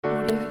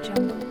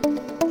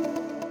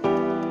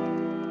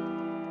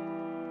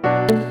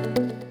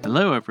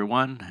Hello,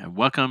 everyone, and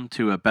welcome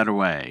to A Better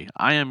Way.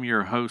 I am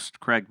your host,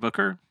 Craig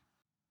Booker.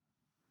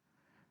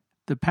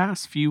 The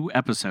past few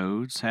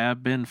episodes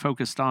have been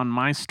focused on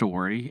my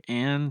story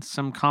and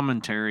some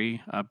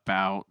commentary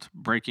about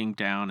breaking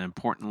down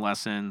important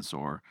lessons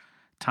or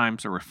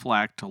times to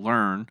reflect, to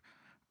learn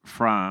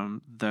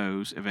from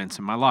those events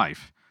in my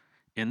life.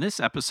 In this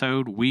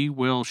episode, we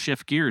will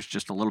shift gears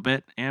just a little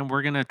bit, and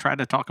we're going to try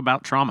to talk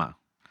about trauma.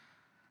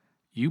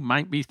 You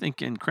might be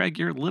thinking, Craig,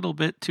 you're a little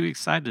bit too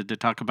excited to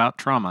talk about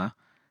trauma.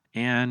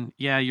 And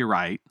yeah, you're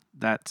right.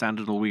 That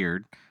sounded a little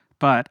weird.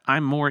 But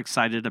I'm more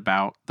excited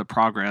about the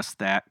progress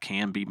that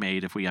can be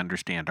made if we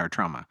understand our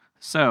trauma.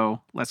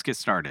 So let's get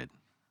started.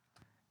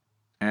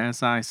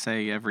 As I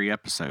say every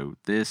episode,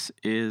 this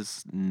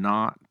is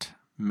not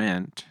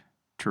meant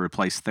to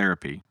replace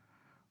therapy.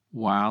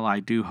 While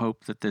I do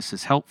hope that this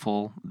is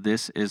helpful,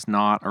 this is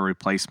not a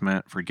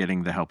replacement for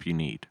getting the help you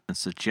need. The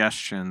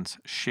suggestions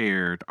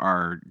shared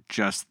are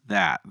just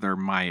that. They're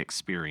my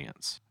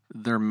experience.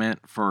 They're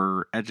meant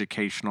for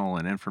educational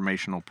and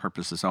informational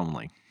purposes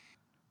only.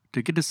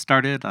 To get us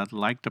started, I'd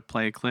like to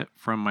play a clip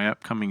from my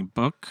upcoming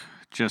book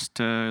just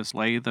to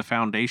lay the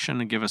foundation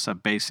and give us a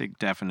basic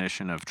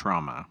definition of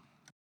trauma.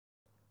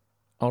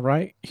 All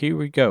right, here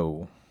we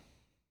go.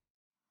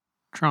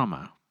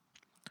 Trauma.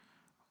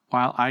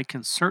 While I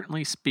can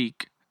certainly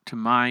speak to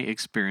my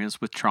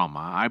experience with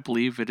trauma, I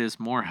believe it is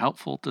more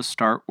helpful to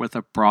start with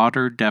a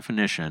broader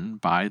definition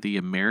by the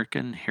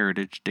American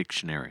Heritage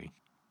Dictionary.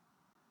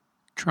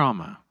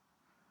 Trauma.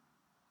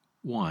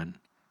 1.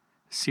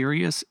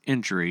 Serious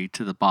injury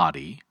to the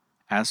body,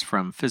 as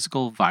from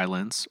physical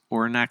violence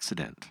or an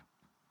accident.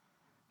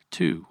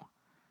 2.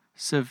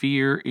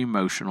 Severe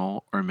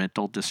emotional or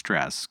mental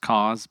distress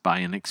caused by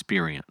an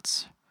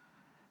experience.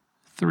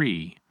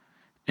 3.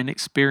 An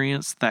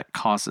experience that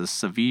causes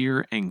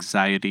severe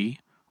anxiety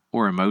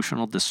or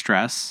emotional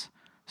distress,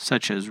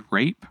 such as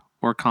rape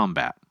or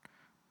combat.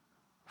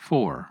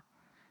 4.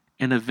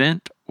 An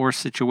event or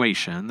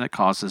situation that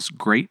causes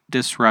great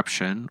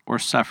disruption or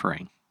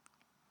suffering.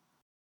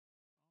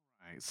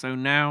 All right, so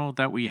now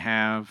that we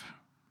have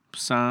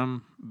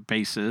some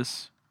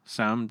basis,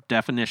 some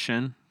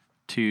definition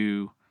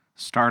to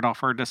start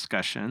off our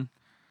discussion,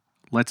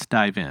 let's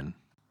dive in.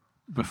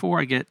 Before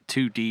I get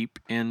too deep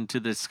into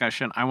the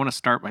discussion, I want to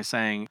start by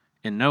saying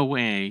in no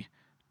way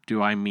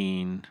do I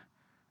mean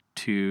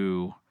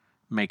to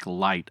make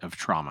light of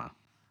trauma.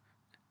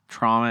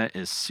 Trauma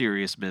is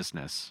serious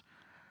business.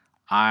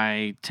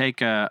 I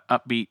take a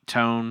upbeat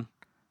tone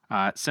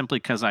simply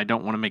because I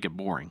don't want to make it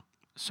boring.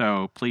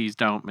 So please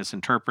don't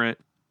misinterpret.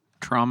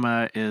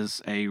 Trauma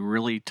is a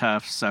really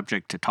tough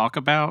subject to talk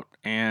about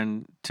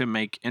and to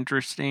make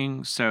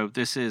interesting. So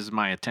this is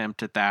my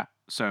attempt at that.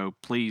 So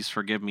please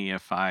forgive me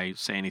if I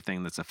say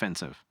anything that's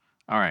offensive.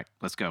 All right,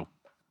 let's go.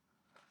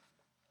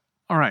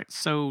 All right,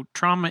 so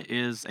trauma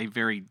is a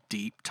very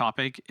deep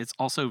topic. It's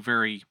also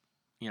very,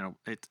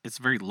 it's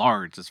very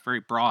large. It's very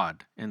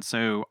broad. And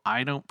so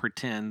I don't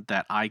pretend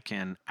that I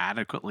can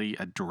adequately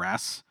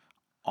address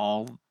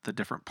all the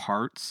different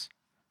parts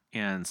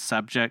and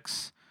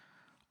subjects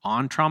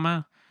on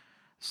trauma.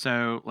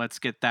 So let's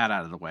get that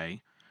out of the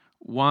way.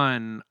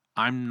 One,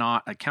 I'm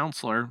not a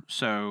counselor,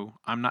 so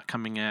I'm not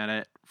coming at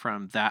it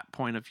from that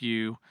point of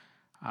view.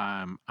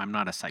 I'm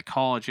not a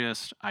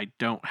psychologist. I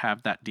don't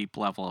have that deep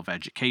level of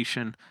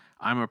education.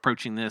 I'm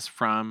approaching this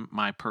from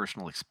my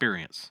personal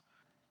experience.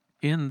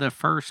 In the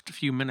first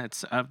few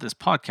minutes of this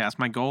podcast,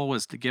 my goal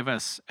was to give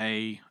us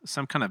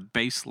some kind of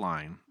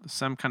baseline,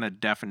 some kind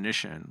of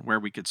definition where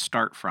we could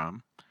start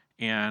from,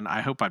 and I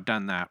hope I've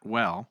done that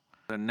well.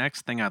 The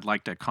next thing I'd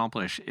like to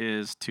accomplish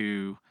is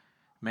to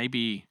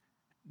maybe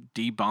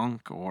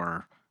debunk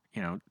or,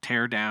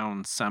 tear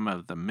down some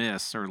of the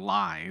myths or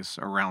lies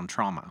around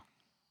trauma.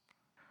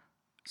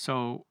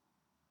 So,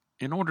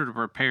 in order to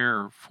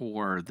prepare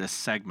for this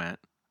segment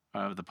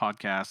of the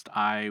podcast,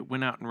 I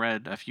went out and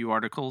read a few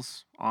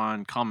articles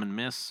on common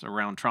myths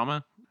around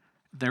trauma.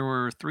 There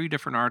were 3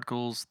 different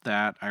articles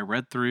that I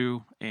read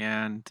through,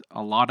 and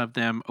a lot of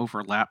them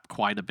overlap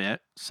quite a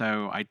bit.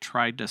 So I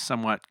tried to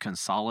somewhat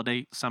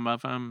consolidate some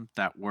of them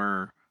that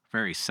were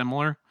very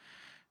similar.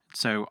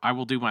 So I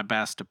will do my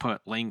best to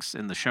put links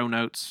in the show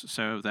notes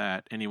so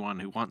that anyone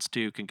who wants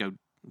to can go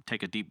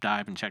take a deep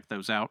dive and check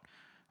those out.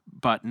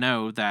 But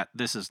know that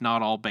this is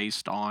not all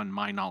based on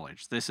my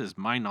knowledge. This is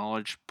my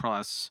knowledge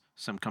plus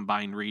some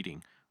combined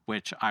reading,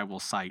 which I will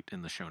cite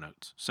in the show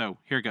notes. So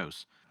here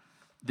goes.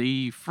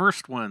 The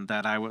first one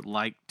that I would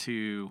like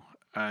to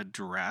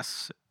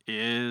address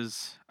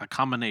is a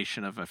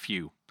combination of a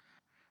few.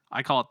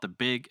 I call it the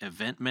big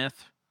event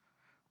myth,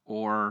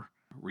 or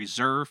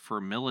reserved for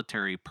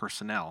military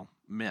personnel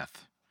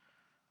myth.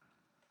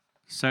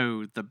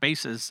 So the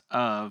basis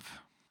of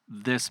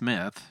this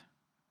myth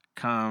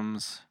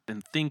comes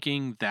in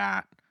thinking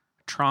that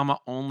trauma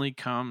only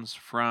comes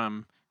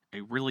from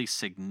a really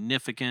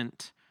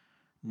significant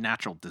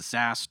natural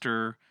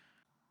disaster,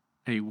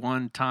 a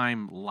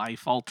one-time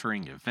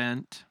life-altering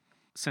event,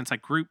 since I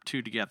grouped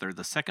two together,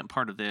 the second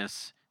part of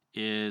this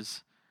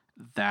is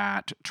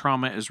that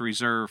trauma is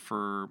reserved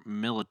for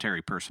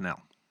military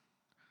personnel.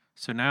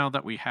 So now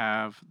that we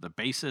have the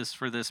basis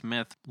for this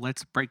myth,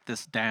 let's break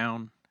this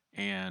down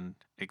and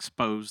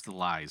expose the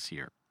lies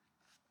here.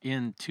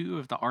 In two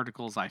of the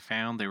articles I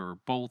found, they were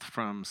both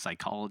from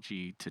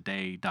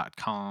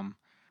psychologytoday.com.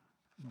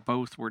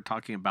 Both were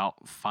talking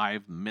about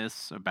 5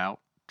 myths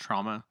about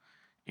trauma.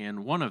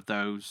 In one of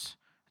those,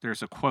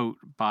 there's a quote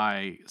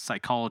by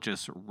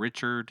psychologist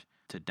Richard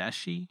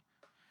Tedeschi.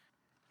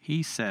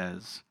 He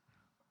says,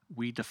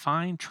 "We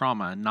define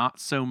trauma not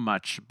so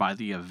much by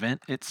the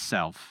event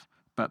itself,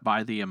 but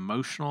by the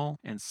emotional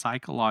and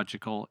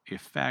psychological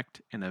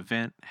effect an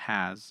event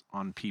has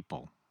on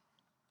people."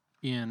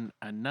 In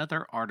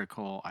another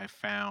article I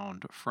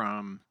found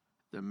from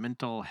the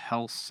Mental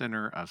Health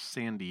Center of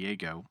San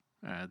Diego,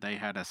 they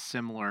had a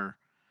similar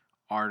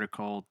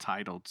article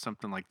titled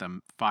something like the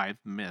 5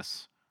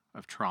 myths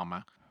of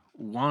trauma.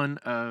 One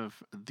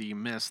of the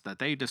myths that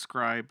they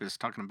describe is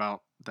talking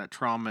about that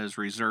trauma is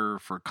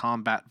reserved for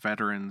combat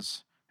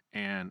veterans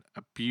and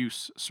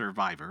abuse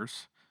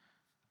survivors.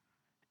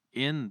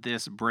 In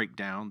this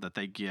breakdown that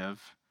they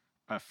give,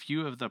 a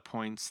few of the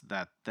points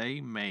that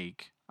they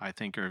make I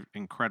think are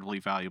incredibly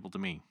valuable to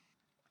me.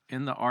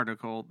 In the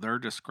article, they're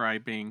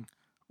describing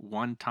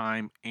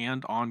one-time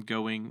and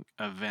ongoing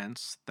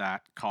events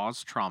that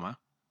cause trauma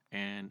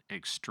and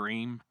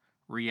extreme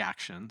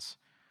reactions.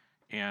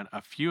 And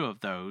a few of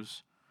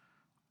those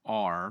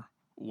are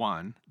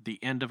 1, the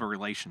end of a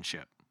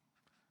relationship.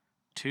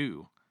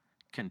 2,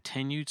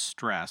 continued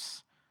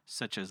stress,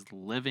 such as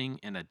living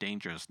in a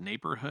dangerous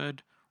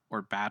neighborhood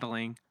or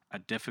battling a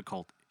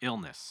difficult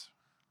illness.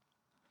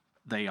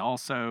 They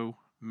also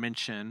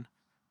mention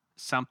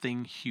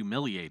something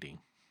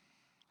humiliating.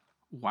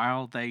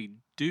 While they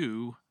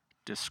do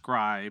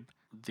describe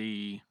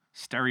the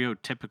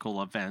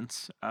stereotypical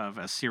events of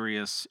a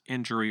serious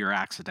injury or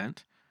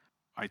accident,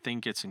 I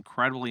think it's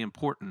incredibly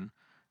important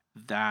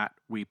that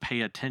we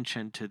pay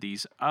attention to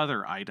these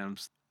other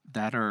items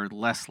that are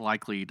less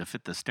likely to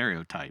fit the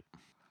stereotype.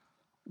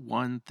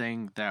 One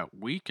thing that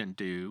we can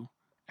do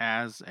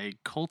as a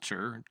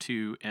culture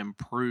to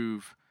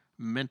improve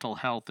mental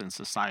health in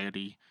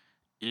society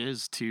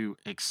is to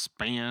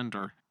expand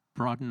or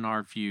broaden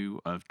our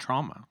view of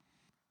trauma.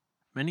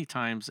 Many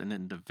times an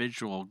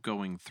individual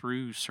going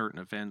through certain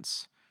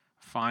events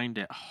find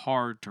it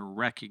hard to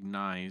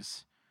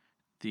recognize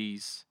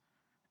these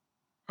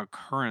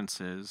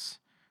occurrences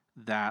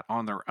that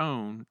on their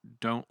own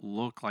don't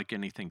look like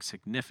anything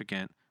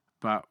significant,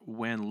 but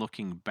when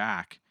looking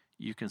back,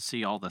 you can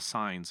see all the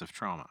signs of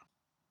trauma.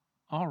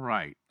 All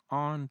right,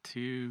 on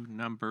to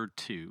number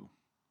 2.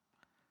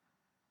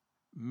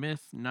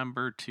 Myth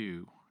number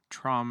 2,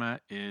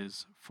 trauma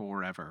is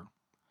forever.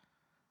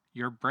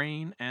 Your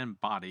brain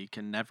and body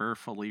can never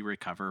fully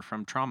recover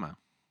from trauma.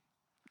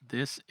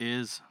 This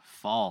is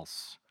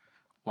false.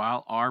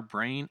 While our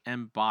brain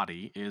and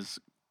body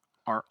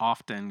are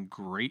often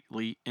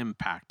greatly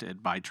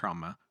impacted by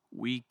trauma,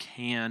 we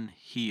can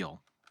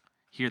heal.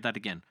 Hear that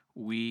again.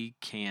 We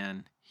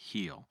can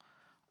heal.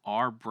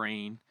 Our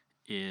brain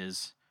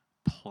is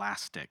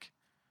plastic.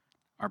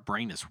 Our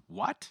brain is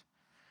what?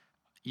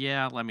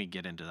 Yeah, let me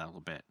get into that a little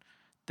bit.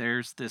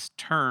 There's this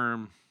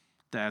term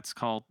that's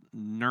called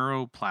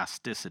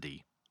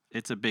neuroplasticity.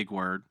 It's a big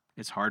word.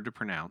 It's hard to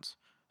pronounce.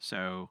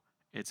 So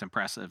it's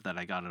impressive that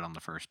I got it on the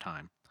first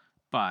time.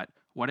 But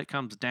what it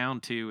comes down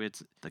to,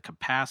 it's the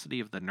capacity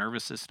of the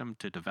nervous system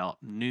to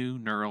develop new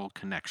neural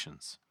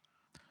connections.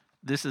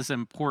 This is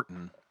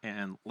important,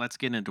 and let's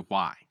get into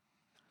why.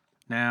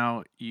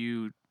 Now,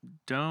 you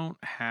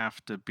don't have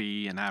to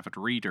be an avid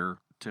reader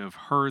to have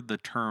heard the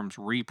terms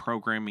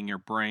reprogramming your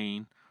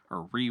brain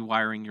or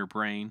rewiring your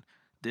brain.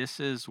 This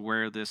is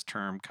where this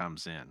term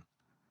comes in.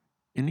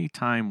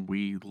 Anytime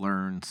we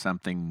learn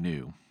something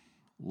new,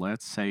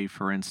 let's say,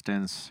 for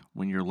instance,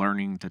 when you're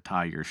learning to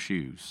tie your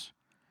shoes,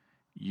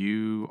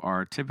 you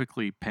are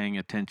typically paying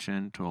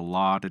attention to a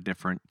lot of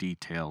different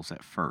details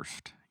at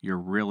first. You're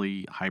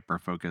really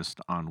hyper-focused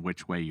on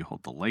which way you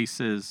hold the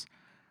laces,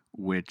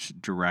 which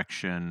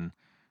direction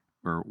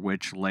or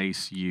which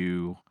lace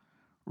you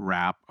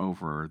wrap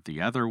over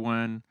the other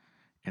one.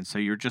 And so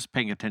you're just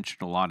paying attention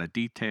to a lot of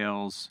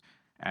details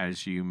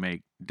as you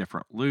make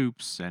different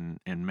loops and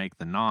make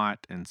the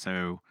knot. And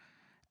so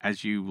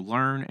as you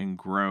learn and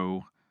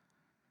grow,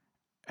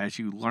 as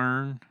you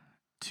learn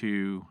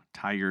to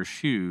tie your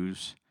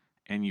shoes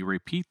and you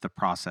repeat the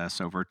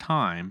process over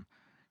time,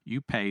 you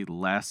pay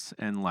less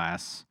and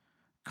less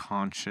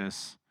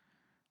conscious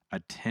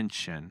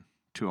attention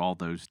to all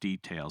those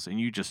details and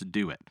you just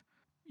do it.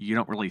 You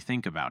don't really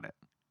think about it.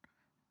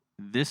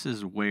 This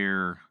is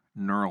where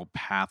neural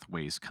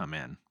pathways come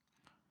in.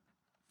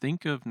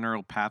 Think of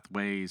neural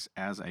pathways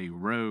as a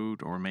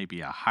road or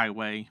maybe a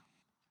highway.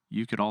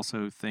 You could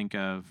also think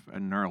of a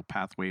neural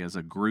pathway as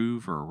a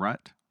groove or a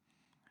rut.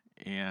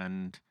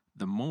 And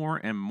the more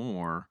and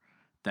more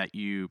that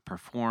you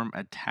perform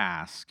a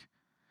task,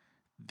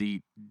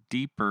 the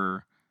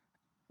deeper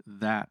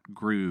that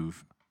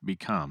groove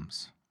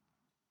becomes.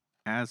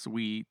 As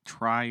we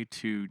try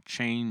to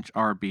change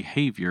our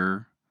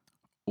behavior,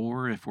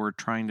 or if we're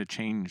trying to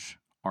change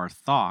our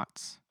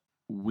thoughts,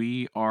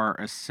 we are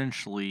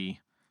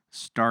essentially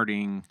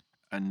starting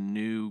a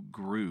new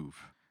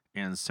groove.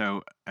 And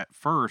so at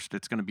first,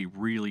 it's going to be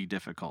really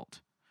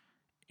difficult.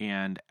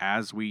 And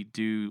as we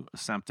do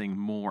something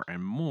more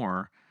and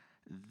more,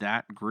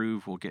 that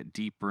groove will get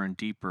deeper and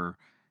deeper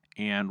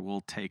and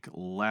will take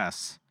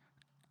less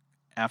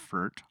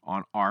effort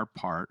on our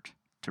part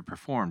to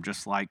perform,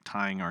 just like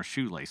tying our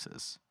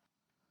shoelaces.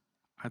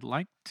 I'd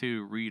like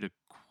to read a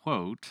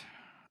quote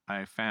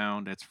I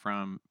found. It's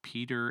from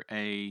Peter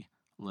A.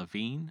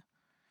 Levine.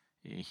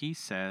 He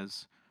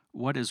says,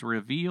 "What is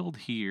revealed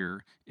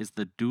here is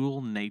the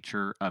dual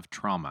nature of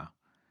trauma.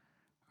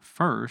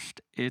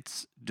 First,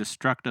 its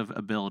destructive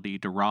ability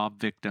to rob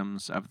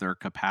victims of their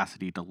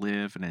capacity to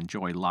live and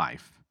enjoy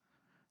life.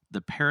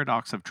 The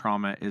paradox of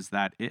trauma is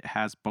that it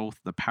has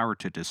both the power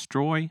to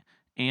destroy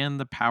and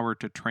the power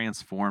to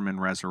transform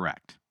and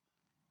resurrect."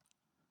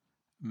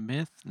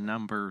 Myth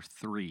number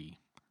 3.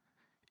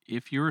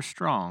 If you're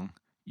strong,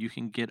 you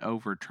can get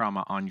over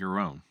trauma on your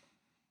own.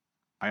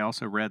 I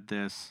also read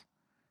this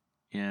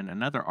in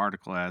another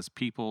article as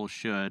people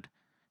should,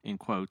 in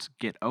quotes,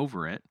 get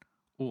over it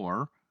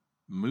or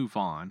move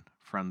on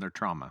from their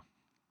trauma.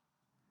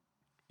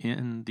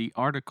 In the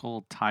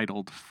article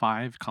titled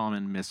 5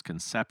 Common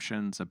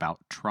Misconceptions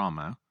About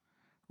Trauma,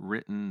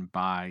 written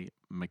by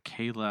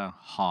Michaela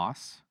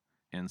Haas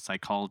in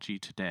Psychology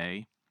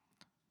Today,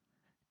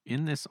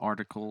 in this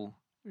article,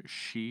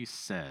 she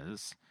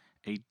says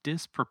a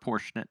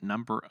disproportionate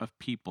number of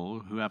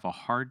people who have a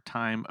hard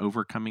time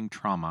overcoming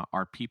trauma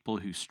are people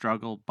who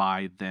struggle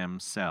by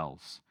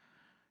themselves,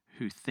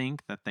 who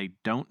think that they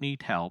don't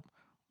need help,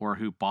 or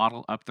who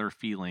bottle up their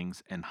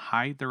feelings and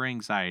hide their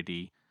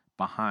anxiety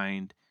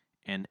behind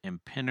an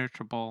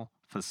impenetrable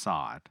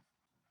facade.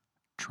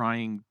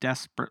 Trying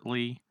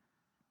desperately,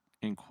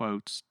 in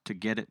quotes, to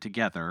get it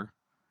together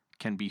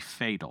can be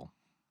fatal.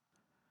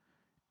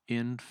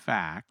 In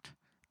fact,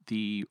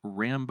 the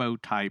Rambo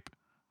type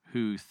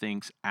who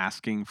thinks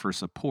asking for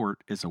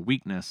support is a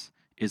weakness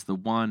is the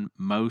one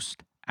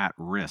most at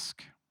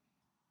risk.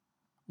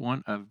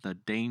 One of the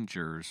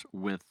dangers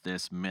with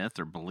this myth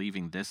or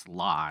believing this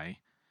lie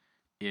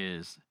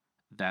is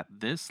that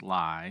this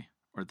lie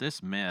or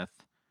this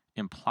myth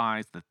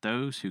implies that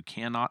those who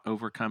cannot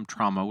overcome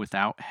trauma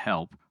without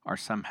help are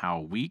somehow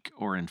weak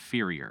or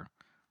inferior,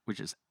 which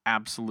is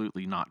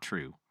absolutely not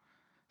true.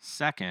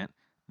 Second,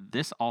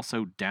 this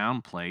also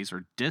downplays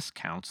or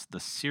discounts the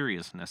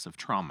seriousness of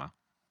trauma.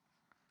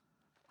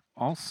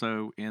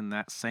 Also, in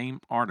that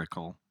same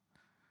article,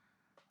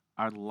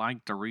 I'd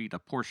like to read a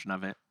portion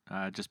of it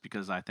just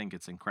because I think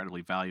it's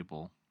incredibly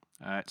valuable.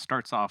 It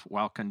starts off,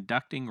 while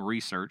conducting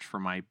research for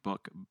my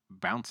book,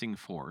 Bouncing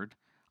Forward,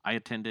 I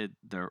attended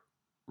the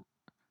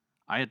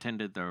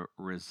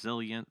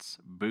Resilience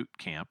Boot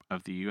Camp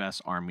of the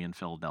U.S. Army in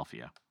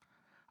Philadelphia.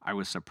 I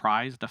was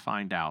surprised to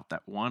find out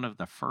that one of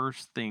the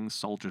first things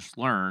soldiers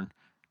learn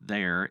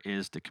there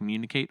is to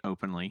communicate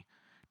openly,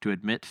 to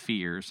admit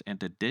fears, and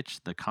to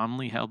ditch the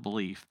commonly held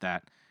belief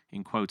that,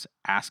 in quotes,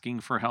 asking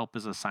for help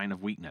is a sign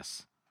of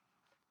weakness,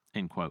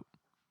 end quote.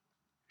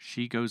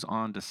 She goes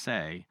on to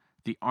say,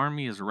 the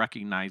Army has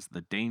recognized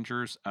the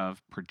dangers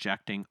of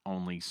projecting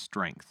only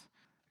strength.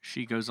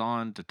 She goes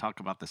on to talk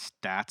about the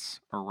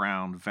stats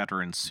around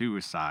veteran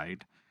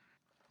suicide,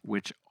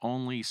 which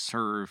only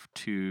serve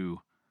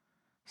to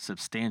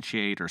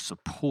substantiate or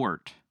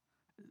support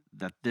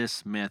that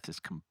this myth is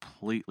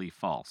completely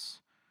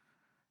false.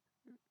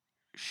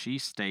 She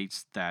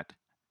states that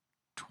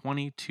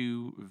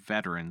 22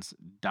 veterans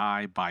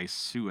die by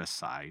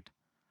suicide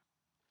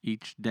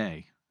each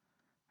day.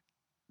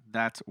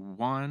 That's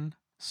one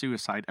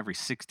suicide every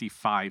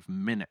 65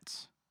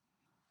 minutes.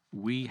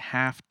 We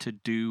have to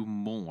do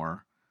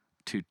more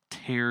to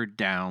tear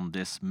down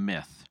this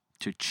myth,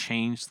 to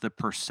change the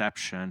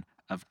perception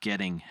of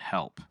getting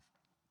help.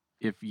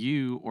 If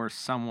you or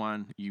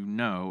someone you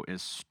know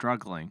is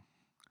struggling,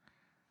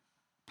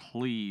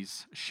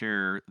 please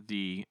share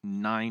the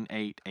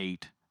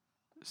 988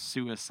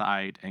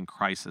 Suicide and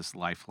Crisis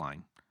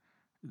Lifeline.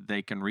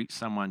 They can reach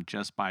someone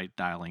just by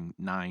dialing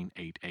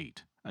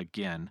 988.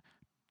 Again,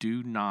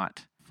 do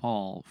not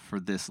fall for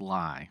this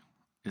lie.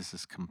 This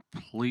is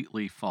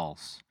completely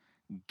false.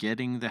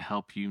 Getting the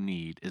help you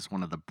need is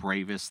one of the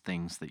bravest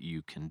things that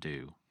you can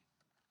do.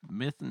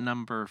 Myth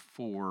number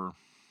 4,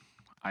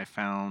 I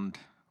found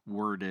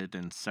worded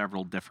in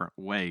several different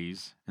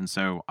ways, and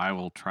so I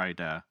will try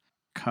to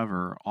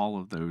cover all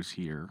of those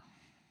here.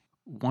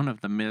 One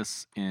of the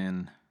myths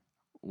in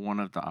one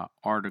of the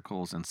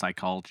articles in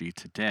Psychology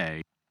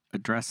Today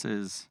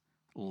addresses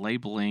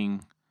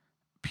labeling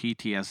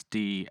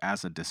PTSD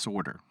as a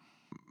disorder.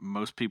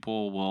 Most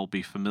people will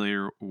be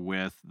familiar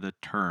with the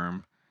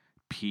term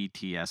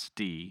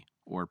PTSD,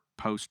 or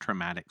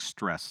post-traumatic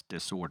stress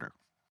disorder.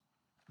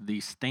 The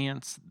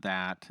stance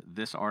that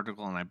this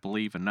article, and I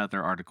believe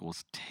another article,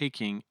 is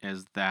taking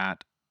is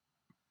that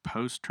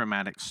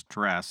post-traumatic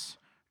stress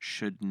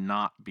should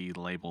not be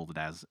labeled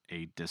as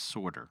a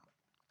disorder.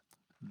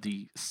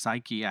 The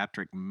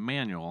psychiatric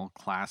manual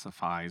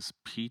classifies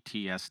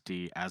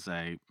PTSD as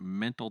a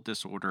mental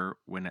disorder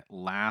when it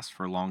lasts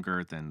for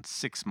longer than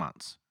 6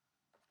 months.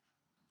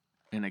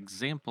 An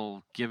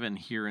example given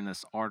here in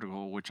this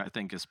article, which I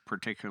think is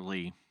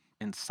particularly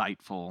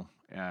insightful,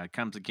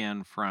 comes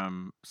again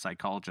from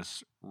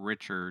psychologist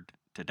Richard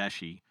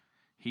Tedeschi.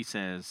 He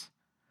says,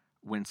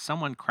 when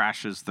someone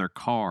crashes their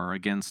car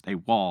against a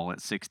wall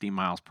at 60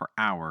 miles per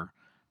hour,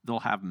 they'll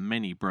have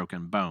many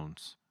broken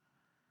bones.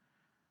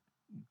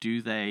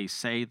 Do they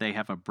say they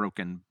have a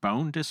broken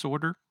bone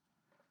disorder?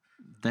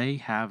 They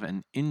have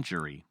an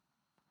injury.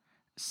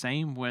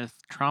 Same with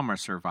trauma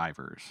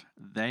survivors.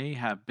 They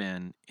have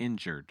been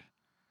injured,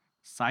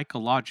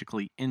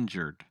 psychologically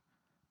injured,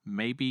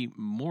 maybe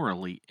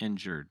morally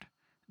injured.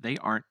 They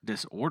aren't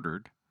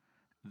disordered.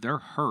 They're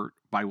hurt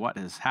by what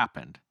has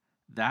happened.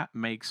 That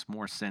makes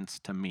more sense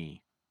to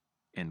me,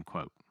 end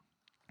quote.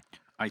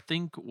 I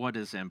think what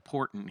is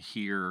important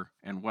here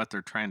and what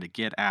they're trying to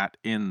get at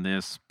in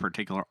this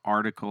particular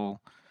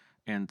article,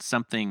 and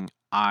something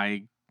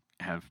I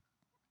have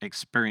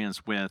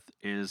experience with,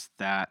 is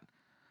that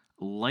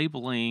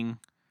labeling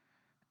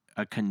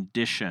a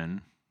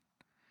condition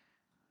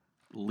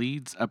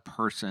leads a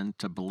person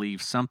to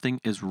believe something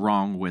is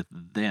wrong with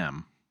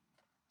them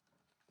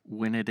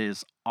when it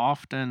is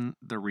often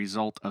the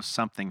result of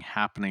something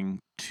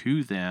happening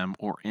to them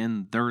or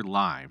in their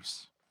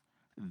lives.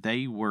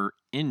 They were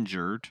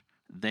injured,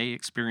 they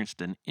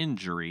experienced an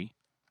injury.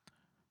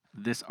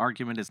 This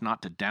argument is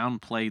not to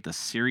downplay the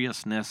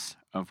seriousness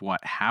of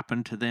what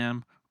happened to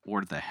them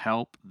or the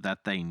help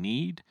that they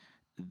need.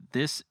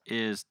 This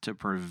is to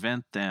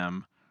prevent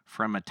them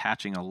from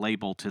attaching a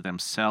label to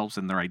themselves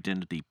and their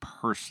identity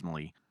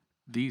personally.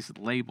 These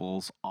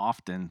labels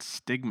often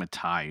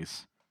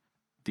stigmatize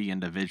the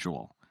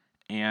individual,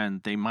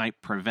 and they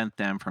might prevent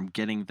them from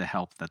getting the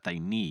help that they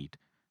need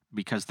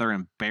because they're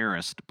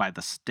embarrassed by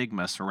the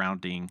stigma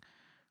surrounding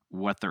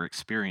what they're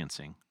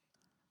experiencing.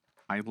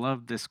 I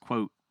love this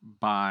quote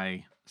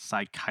by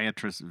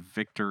psychiatrist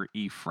Viktor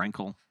E.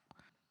 Frankl,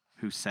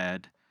 who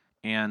said,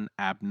 "An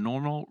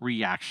abnormal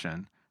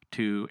reaction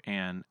to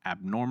an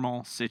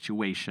abnormal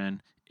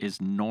situation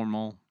is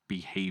normal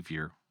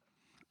behavior."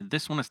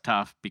 This one is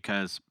tough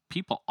because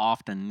people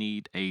often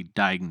need a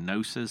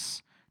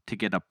diagnosis to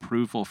get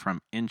approval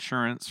from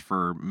insurance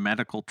for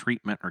medical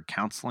treatment or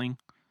counseling.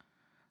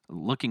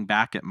 Looking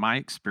back at my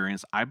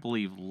experience, I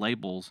believe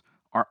labels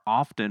are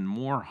often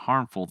more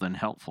harmful than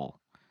helpful.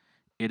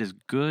 It is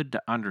good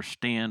to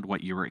understand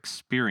what you're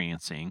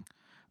experiencing,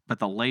 but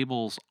the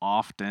labels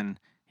often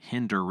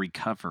hinder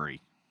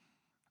recovery.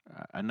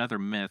 Another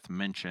myth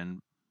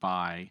mentioned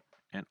by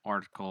an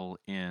article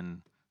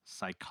in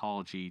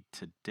Psychology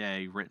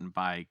Today written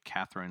by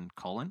Catherine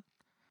Cullen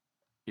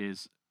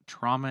is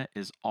trauma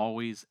is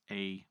always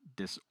a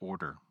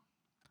disorder.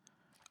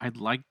 I'd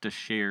like to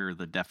share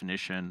the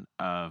definition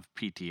of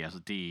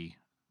PTSD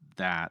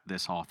that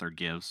this author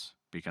gives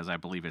because I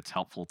believe it's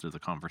helpful to the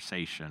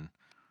conversation.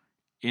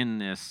 In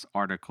this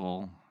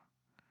article,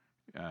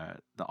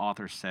 the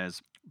author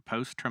says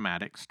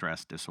post-traumatic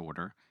stress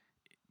disorder,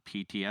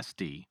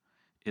 PTSD,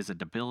 is a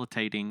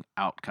debilitating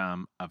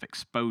outcome of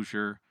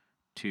exposure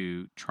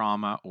to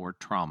trauma or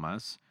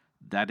traumas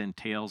that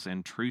entails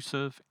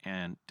intrusive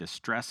and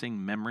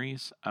distressing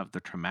memories of the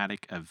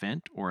traumatic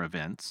event or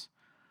events,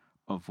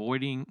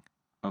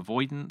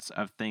 avoidance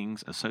of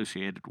things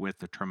associated with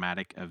the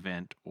traumatic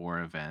event or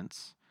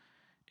events,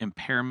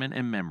 impairment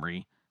in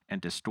memory,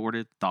 and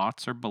distorted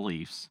thoughts or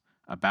beliefs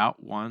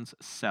about one's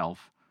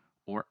self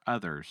or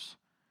others.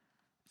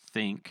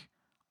 Think,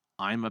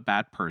 I'm a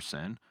bad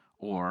person,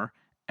 or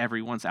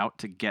everyone's out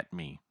to get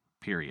me,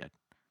 period.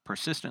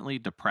 Persistently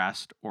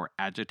depressed or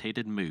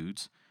agitated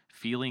moods,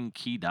 feeling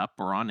keyed up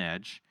or on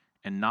edge,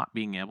 and not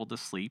being able to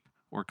sleep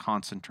or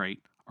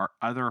concentrate are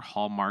other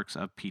hallmarks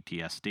of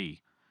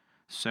PTSD.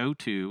 So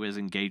too is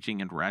engaging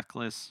in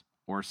reckless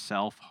or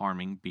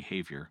self-harming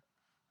behavior.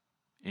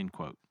 End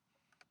quote.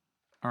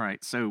 All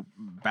right, so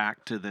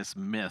back to this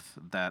myth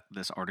that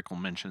this article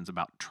mentions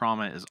about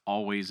trauma is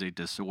always a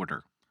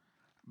disorder.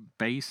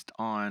 Based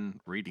on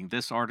reading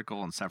this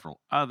article and several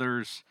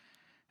others,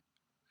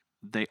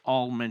 they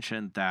all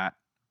mention that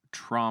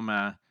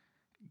trauma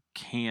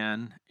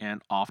can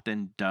and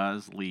often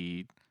does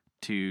lead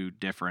to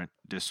different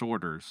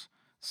disorders.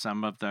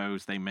 Some of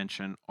those they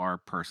mention are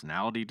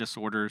personality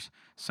disorders.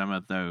 Some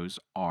of those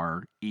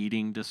are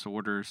eating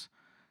disorders.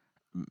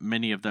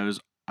 Many of those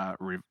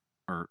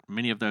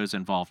many of those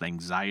involve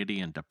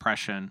anxiety and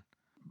depression,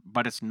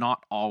 but it's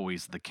not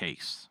always the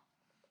case.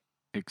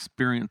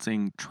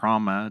 Experiencing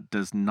trauma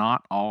does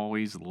not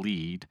always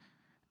lead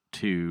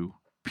to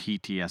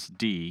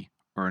PTSD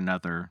or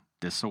another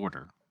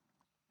disorder.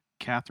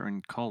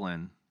 Catherine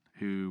Cullen,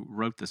 who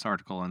wrote this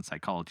article in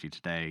Psychology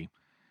Today,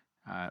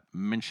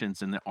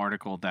 mentions in the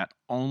article that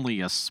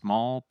only a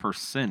small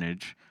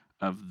percentage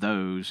of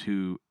those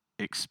who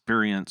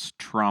experience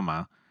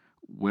trauma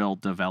will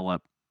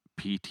develop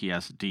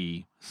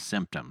PTSD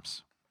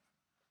symptoms.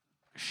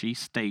 She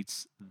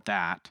states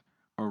that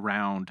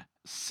around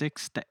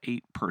 6 to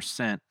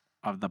 8%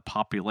 of the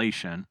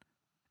population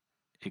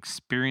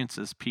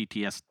experiences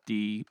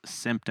PTSD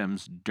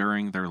symptoms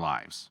during their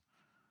lives.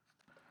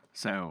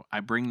 So I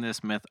bring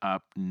this myth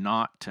up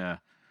not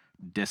to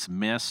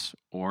dismiss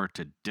or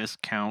to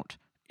discount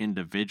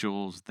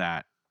individuals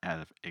that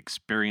have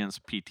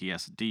experienced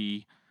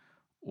PTSD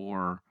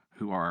or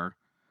who are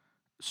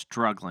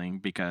struggling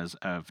because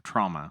of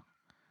trauma.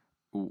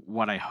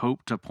 What I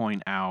hope to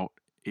point out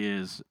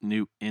is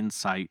new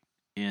insight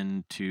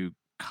into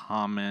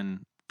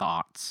common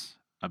thoughts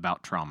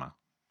about trauma.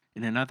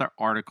 In another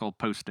article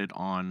posted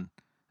on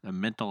the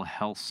Mental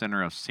Health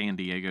Center of San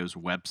Diego's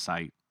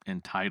website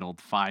entitled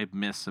 5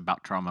 Myths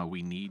About Trauma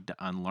We Need to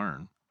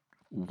Unlearn,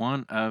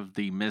 one of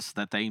the myths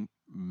that they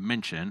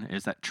mention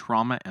is that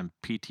trauma and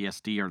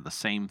PTSD are the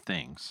same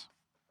things.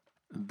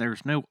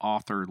 There's no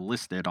author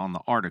listed on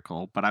the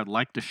article, but I'd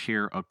like to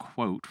share a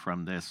quote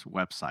from this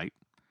website.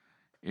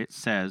 It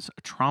says,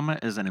 "Trauma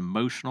is an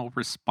emotional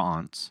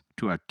response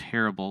to a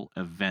terrible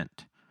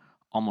event.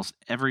 Almost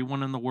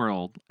everyone in the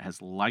world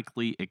has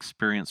likely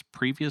experienced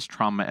previous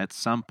trauma at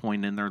some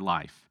point in their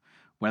life,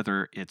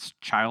 whether it's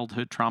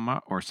childhood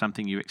trauma or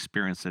something you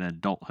experienced in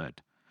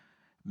adulthood.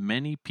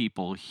 Many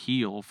people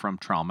heal from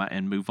trauma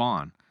and move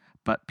on,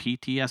 but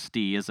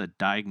PTSD is a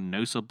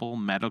diagnosable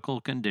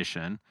medical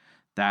condition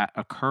that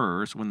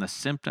occurs when the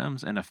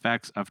symptoms and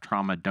effects of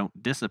trauma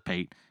don't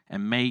dissipate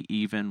and may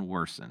even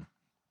worsen."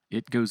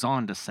 It goes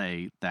on to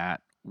say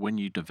that when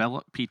you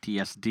develop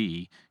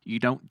PTSD, you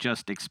don't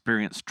just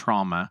experience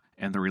trauma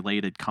and the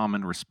related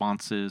common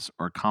responses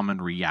or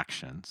common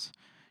reactions.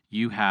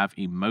 You have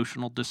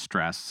emotional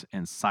distress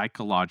and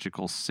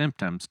psychological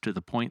symptoms to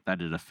the point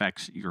that it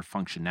affects your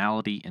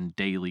functionality in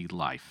daily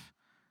life.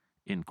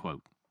 End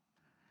quote.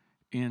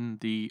 In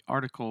the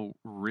article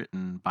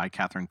written by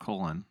Catherine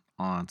Cullen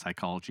on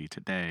Psychology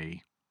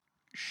Today,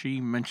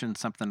 she mentioned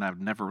something I've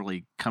never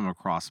really come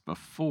across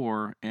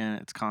before,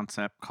 and it's a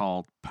concept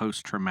called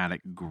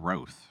post-traumatic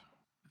growth.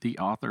 The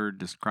author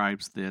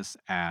describes this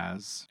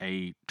as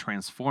a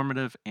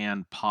transformative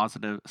and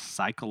positive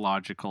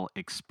psychological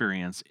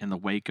experience in the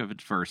wake of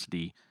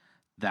adversity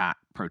that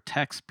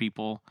protects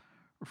people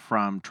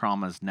from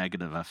trauma's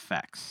negative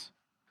effects.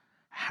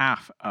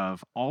 Half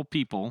of all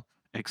people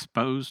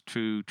exposed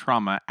to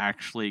trauma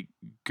actually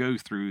go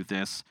through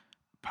this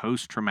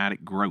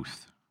post-traumatic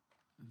growth.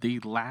 The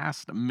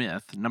last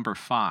myth, number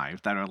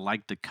 5, that I'd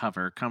like to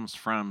cover comes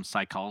from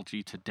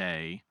Psychology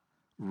Today,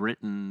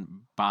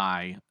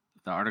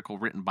 the article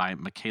written by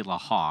Michaela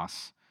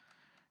Haas.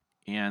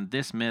 And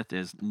this myth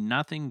is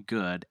nothing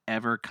good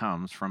ever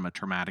comes from a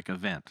traumatic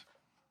event.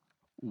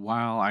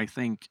 While I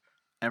think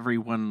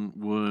everyone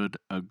would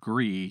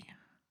agree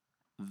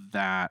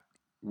that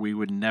we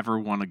would never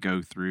want to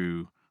go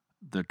through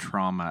the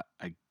trauma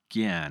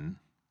again,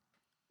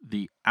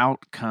 the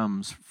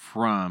outcomes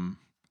from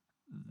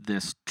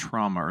this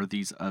trauma or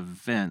these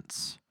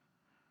events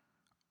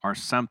are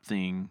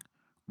something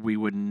we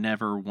would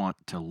never want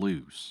to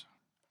lose.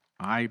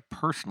 I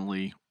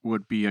personally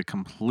would be a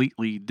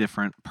completely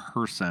different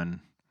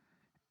person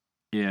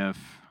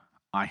if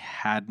I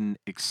hadn't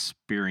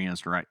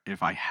experienced or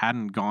if I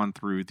hadn't gone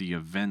through the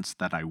events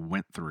that I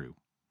went through.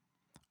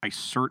 I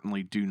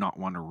certainly do not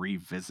want to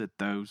revisit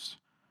those,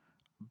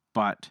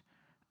 but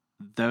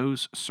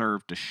those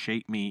serve to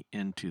shape me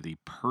into the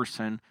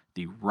person,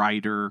 the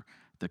writer,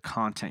 the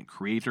content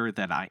creator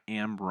that I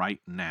am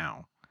right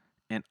now.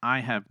 And I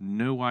have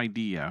no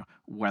idea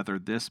whether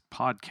this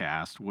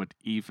podcast would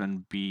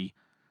even be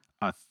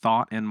a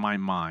thought in my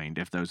mind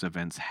if those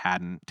events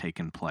hadn't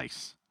taken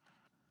place.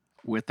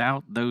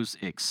 Without those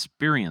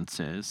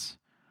experiences,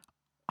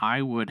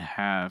 I would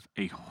have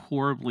a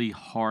horribly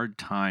hard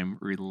time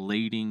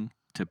relating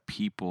to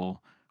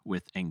people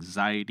with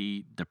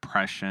anxiety,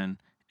 depression,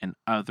 and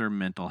other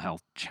mental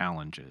health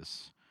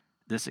challenges.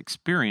 This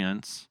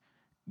experience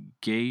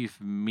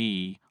gave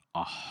me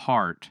a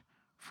heart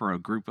for a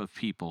group of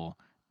people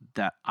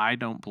that I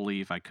don't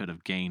believe I could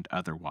have gained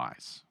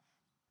otherwise.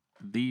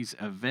 These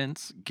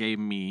events gave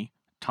me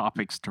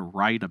topics to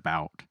write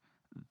about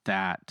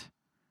that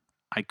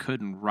I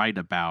couldn't write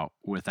about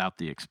without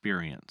the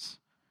experience.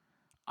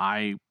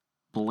 I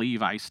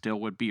believe I still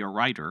would be a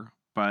writer,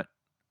 but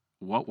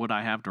what would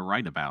I have to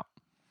write about?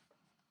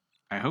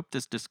 I hope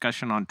this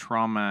discussion on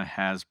trauma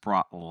has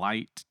brought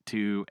light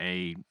to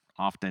a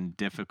often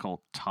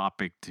difficult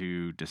topic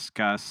to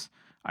discuss.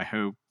 I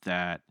hope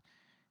that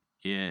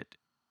it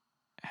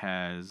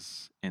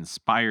has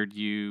inspired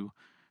you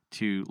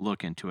to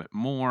look into it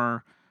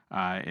more.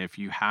 If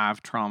you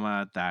have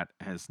trauma that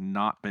has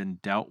not been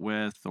dealt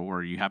with,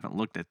 or you haven't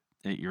looked at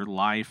your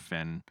life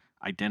and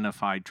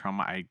identified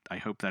trauma, I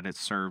hope that it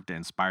served to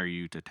inspire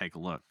you to take a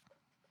look.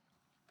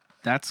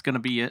 That's going to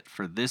be it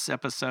for this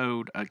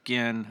episode.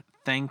 Again,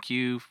 thank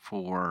you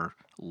for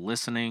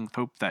listening.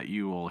 Hope that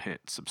you will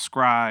hit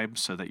subscribe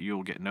so that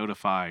you'll get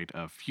notified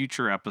of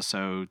future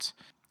episodes.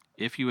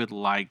 If you would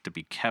like to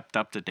be kept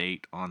up to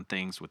date on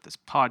things with this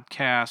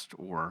podcast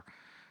or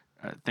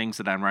things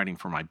that I'm writing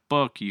for my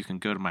book, you can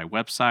go to my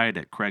website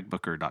at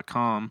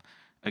craigbooker.com.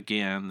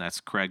 Again,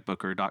 that's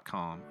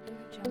craigbooker.com.